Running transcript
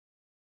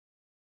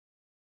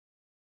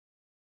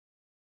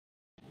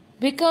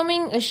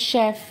Becoming a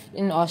chef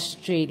in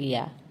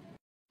Australia.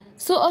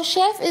 So a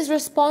chef is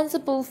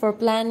responsible for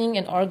planning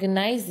and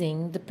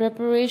organizing the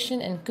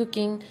preparation and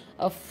cooking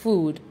of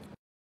food.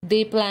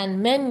 They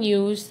plan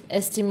menus,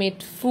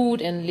 estimate food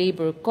and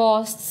labor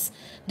costs,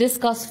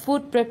 discuss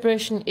food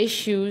preparation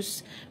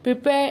issues,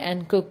 prepare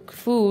and cook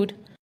food,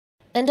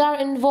 and are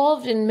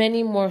involved in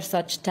many more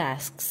such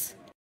tasks.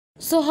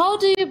 So how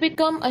do you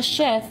become a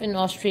chef in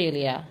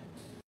Australia?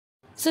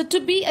 So to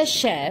be a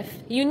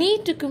chef, you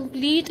need to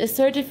complete a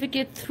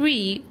Certificate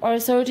 3 or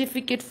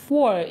Certificate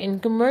 4 in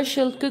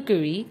Commercial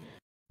Cookery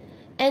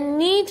and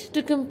need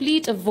to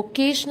complete a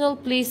vocational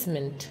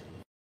placement,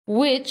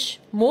 which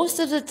most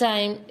of the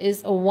time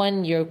is a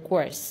 1-year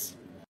course.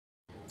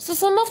 So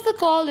some of the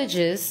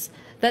colleges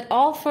that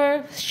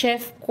offer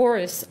chef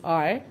course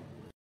are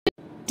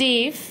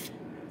TAFE,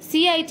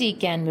 CIT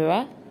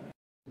Canberra,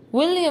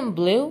 William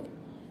Blue,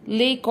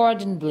 Leigh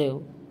Cordon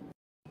Blue.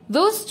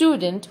 Those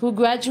students who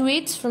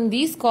graduates from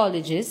these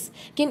colleges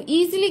can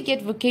easily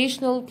get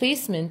vocational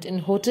placement in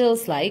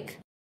hotels like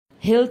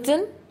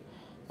Hilton,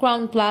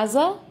 Crown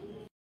Plaza,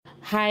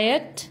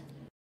 Hyatt,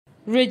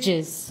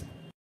 Ridges.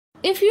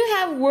 If you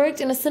have worked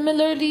in a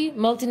similarly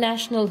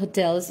multinational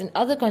hotels in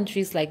other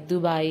countries like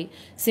Dubai,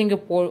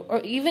 Singapore,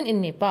 or even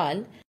in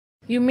Nepal,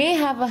 you may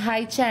have a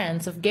high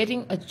chance of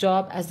getting a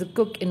job as a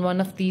cook in one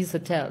of these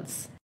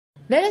hotels.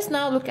 Let us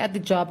now look at the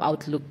job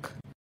outlook.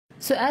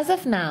 So as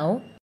of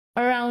now,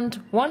 around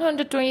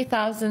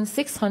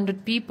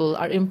 120,600 people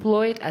are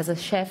employed as a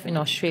chef in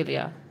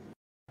Australia.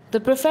 The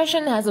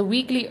profession has a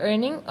weekly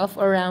earning of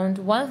around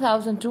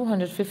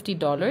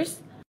 $1,250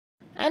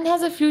 and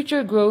has a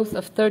future growth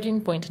of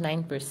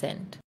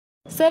 13.9%.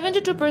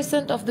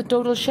 72% of the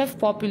total chef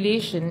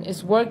population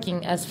is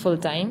working as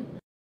full-time,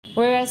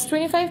 whereas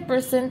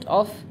 25%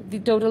 of the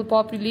total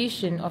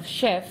population of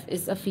chef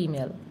is a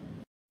female.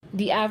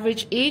 The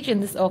average age in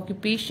this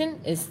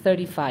occupation is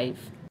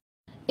 35.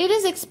 It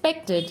is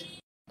expected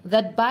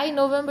that by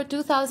November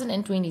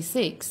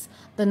 2026,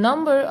 the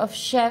number of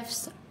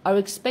chefs are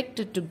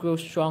expected to grow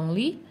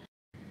strongly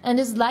and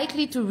is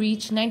likely to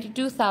reach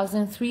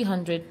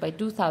 92,300 by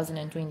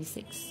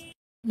 2026.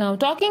 Now,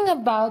 talking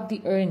about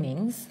the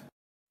earnings,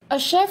 a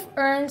chef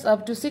earns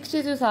up to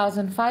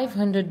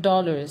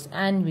 $62,500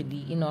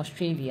 annually in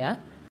Australia,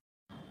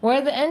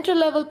 where the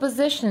entry-level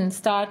positions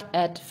start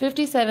at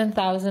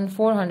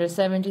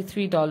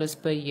 $57,473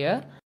 per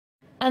year,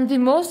 and the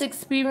most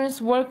experienced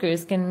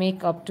workers can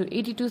make up to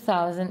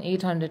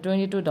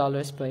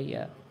 $82,822 per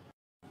year.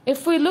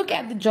 If we look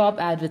at the job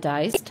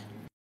advertised,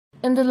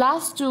 in the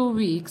last 2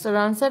 weeks,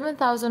 around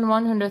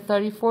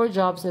 7,134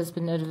 jobs has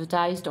been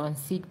advertised on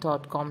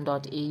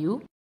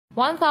seek.com.au,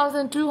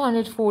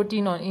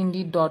 1,214 on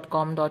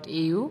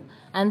indeed.com.au,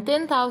 and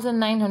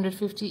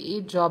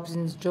 10,958 jobs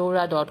in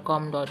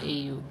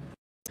jora.com.au.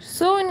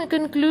 So in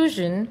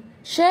conclusion,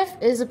 chef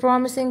is a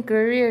promising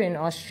career in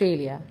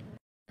Australia.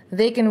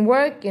 They can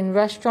work in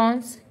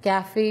restaurants,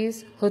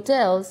 cafes,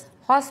 hotels,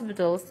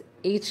 hospitals,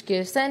 aged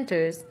care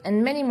centers,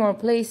 and many more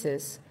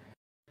places,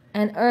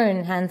 and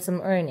earn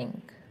handsome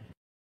earning.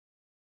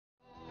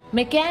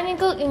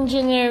 Mechanical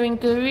engineering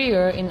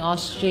career in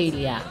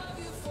Australia.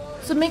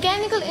 So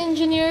mechanical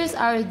engineers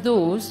are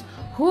those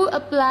who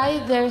apply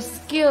their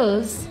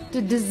skills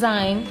to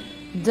design,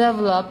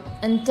 develop,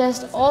 and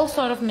test all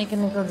sorts of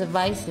mechanical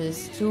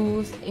devices,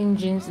 tools,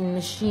 engines, and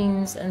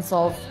machines, and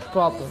solve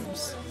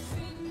problems.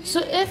 So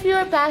if you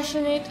are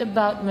passionate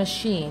about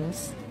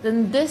machines,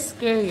 then this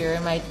career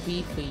might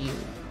be for you.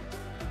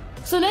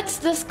 So let's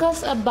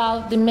discuss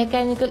about the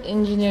mechanical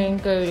engineering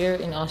career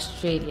in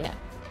Australia.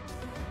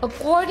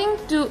 According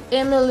to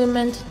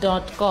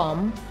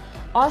Element.com,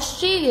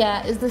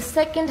 Australia is the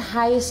second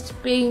highest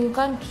paying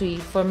country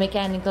for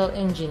mechanical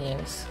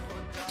engineers.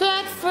 So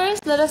at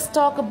first, let us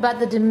talk about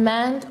the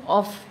demand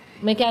of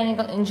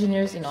mechanical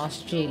engineers in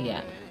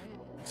Australia.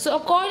 So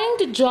according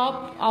to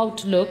Job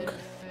Outlook,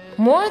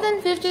 more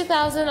than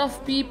 50,000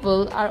 of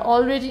people are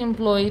already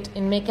employed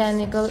in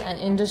mechanical and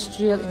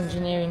industrial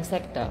engineering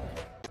sector.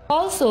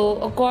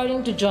 Also,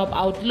 according to Job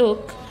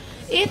Outlook,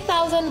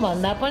 8,000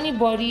 भन्दा पनि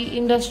बढी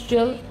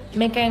industrial,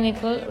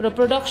 mechanical raw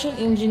production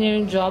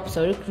engineering jobs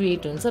are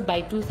created by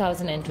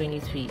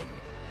 2023.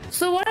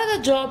 So what are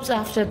the jobs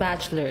after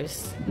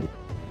bachelor's?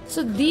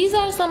 So these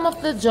are some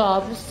of the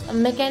jobs a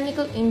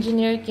mechanical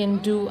engineer can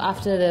do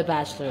after their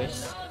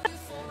bachelor's.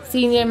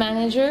 Senior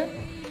manager,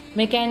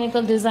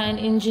 mechanical design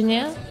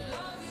engineer,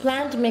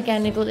 plant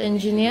mechanical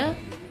engineer,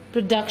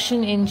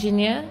 production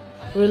engineer,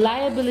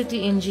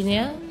 reliability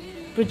engineer,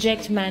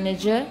 project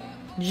manager,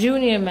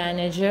 junior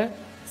manager,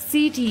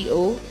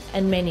 CTO,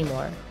 and many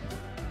more.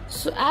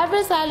 So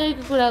average salary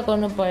ko kura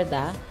garnu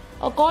parda,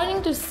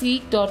 according to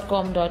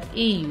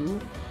seek.com.au,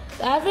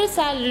 the average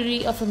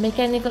salary of a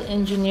mechanical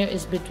engineer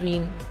is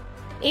between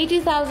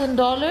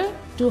 $80,000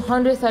 to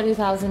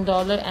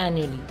 $130,000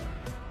 annually.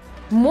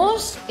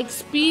 Most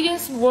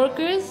experienced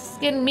workers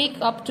can make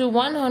up to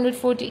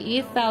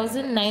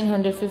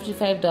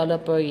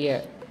 $148,955 per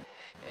year.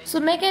 So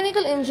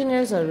mechanical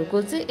engineers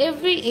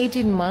every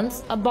 18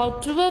 months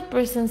about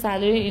 12%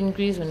 salary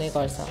increase hune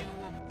garcha.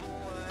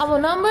 अब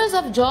numbers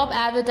of job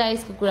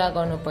advertised को कुरा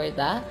गर्नु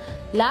पर्दा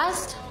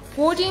last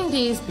 14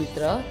 days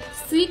भित्र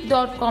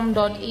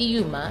seek.com.au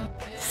मा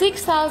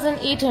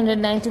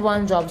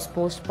 6891 jobs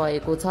post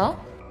भएको छ.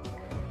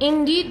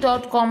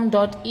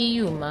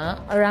 Indeed.com.au मा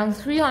around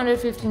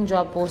 315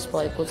 job post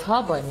भएको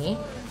छ भने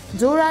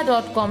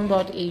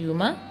Zora.com.au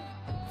मा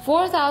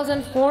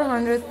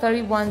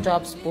 4431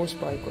 jobs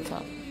post भएको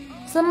छ.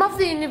 Some of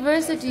the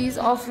universities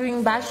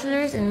offering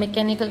bachelors in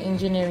mechanical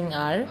engineering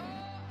are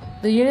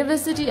the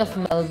University of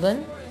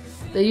Melbourne,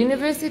 the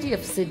University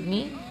of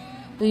Sydney,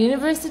 the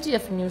University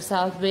of New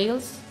South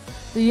Wales,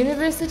 the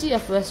University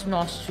of Western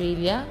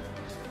Australia,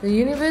 the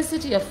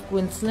University of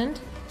Queensland,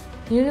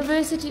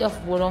 University of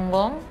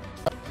Wollongong.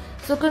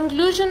 So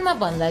conclusion ma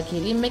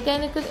bhandakeri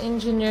mechanical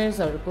engineers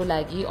haruko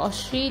lagi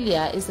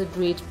Australia is a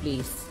great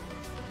place.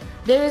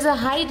 There is a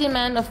high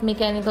demand of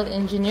mechanical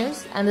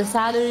engineers and the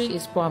salary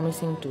is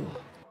promising too.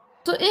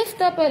 So if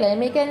तपाईलाई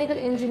mechanical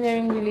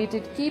engineering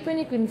related keep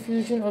any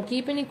confusion or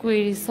keep any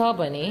queries छ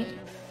भने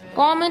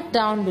comment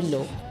down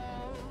below.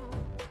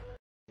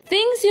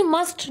 Things you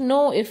must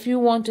know if you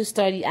want to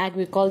study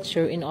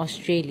agriculture in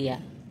Australia.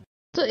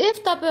 So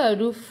if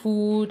तपाईहरु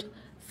food,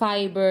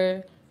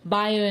 fiber,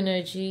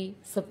 bioenergy,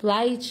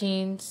 supply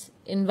chains,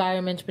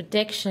 environment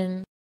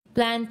protection,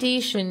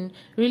 plantation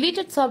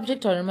related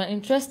subjectहरुमा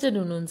interested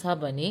हुनुहुन्छ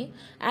भने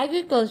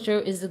agriculture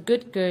is a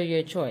good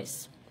career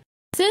choice.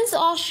 Since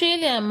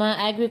Australia ma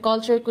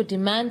agriculture ko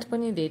demand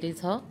pani धेरै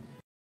छ,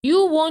 you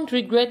won't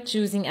regret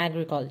choosing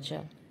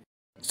agriculture.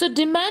 So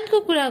demand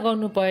ko कुरा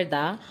गर्नु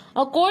पर्दा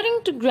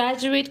according to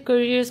Graduate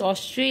Careers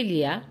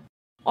Australia,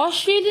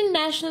 Australian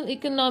national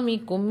economy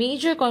ko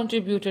major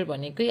contributor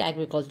भनेकै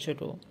agriculture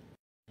हो.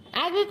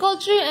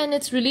 Agriculture and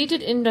its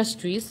related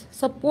industries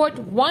support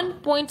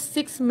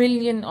 1.6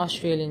 million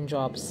Australian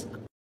jobs.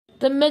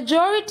 The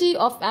majority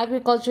of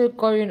agriculture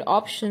career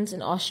options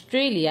in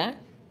Australia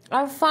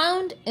are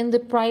found in the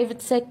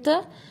private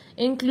sector,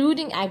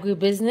 including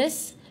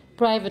agribusiness,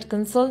 private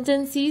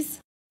consultancies,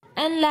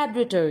 and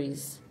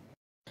laboratories.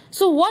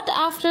 So what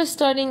after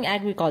studying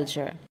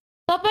agriculture?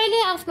 तपाईले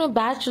आफ्नो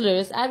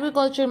bachelor's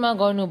agriculture मा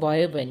गर्नु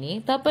भयो भने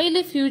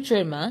तपाईले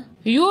future मा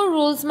यो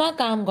roles मा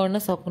काम गर्न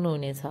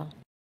सक्नुहुनेछ.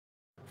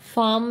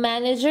 Farm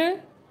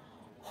manager,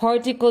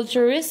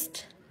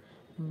 horticulturist,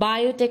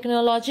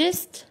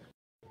 biotechnologist,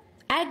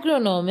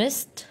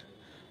 agronomist,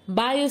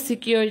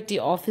 biosecurity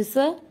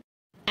officer,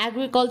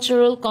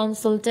 agricultural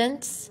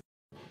consultants,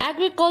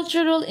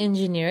 agricultural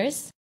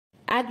engineers,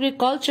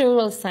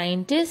 agricultural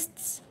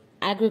scientists,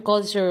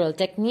 agricultural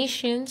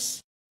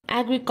technicians,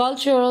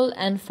 agricultural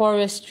and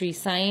forestry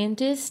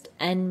scientists,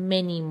 and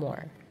many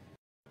more.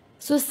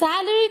 So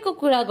salary ko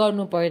कुरा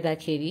गर्नु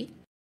पर्दाखेरि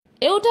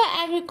एउटा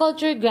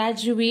agriculture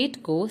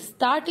graduate को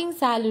starting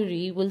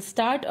salary will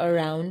start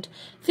around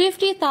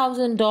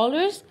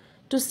 $50,000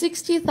 to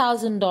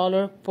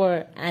 $60,000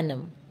 per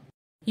annum.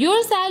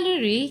 Your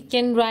salary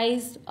can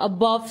rise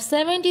above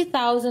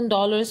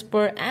 $70,000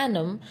 per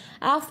annum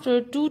after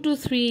 2 to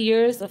 3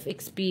 years of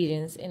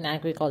experience in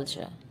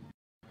agriculture.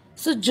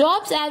 So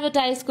jobs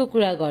advertised ko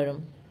kura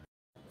garum.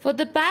 For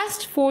the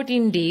past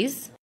 14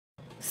 days,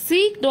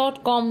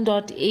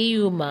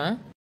 seek.com.au ma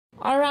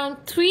around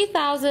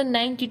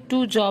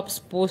 3092 jobs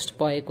post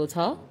भएको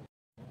छ.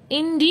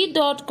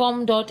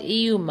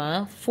 Indeed.com.au मा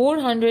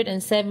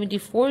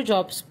 474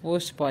 jobs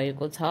post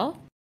भएको छ.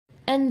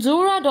 And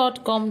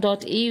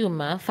Zora.com.au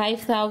मा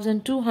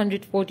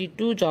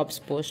 5242 jobs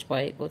post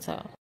भएको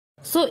छ.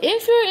 So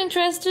if you're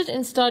interested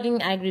in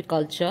studying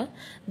agriculture,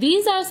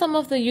 these are some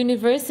of the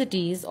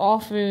universities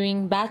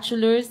offering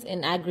bachelors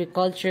in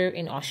agriculture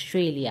in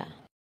Australia.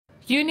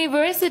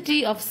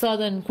 University of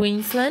Southern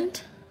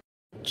Queensland,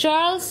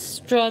 Charles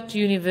Sturt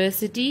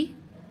University,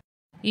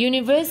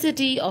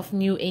 University of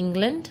New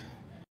England,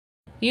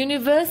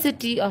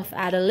 University of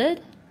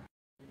Adelaide,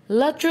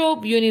 La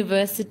Trobe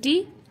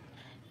University,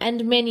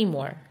 and many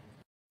more.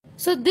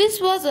 So this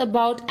was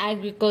about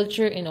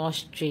agriculture in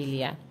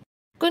Australia.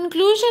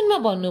 Conclusion ma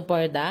भन्नु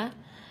पर्दा,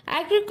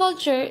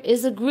 agriculture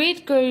is a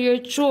great career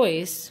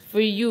choice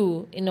for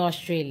you in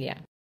Australia.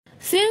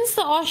 Since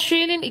the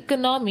Australian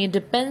economy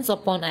depends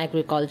upon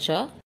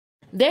agriculture,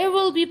 there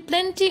will be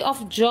plenty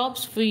of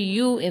jobs for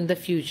you in the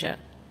future.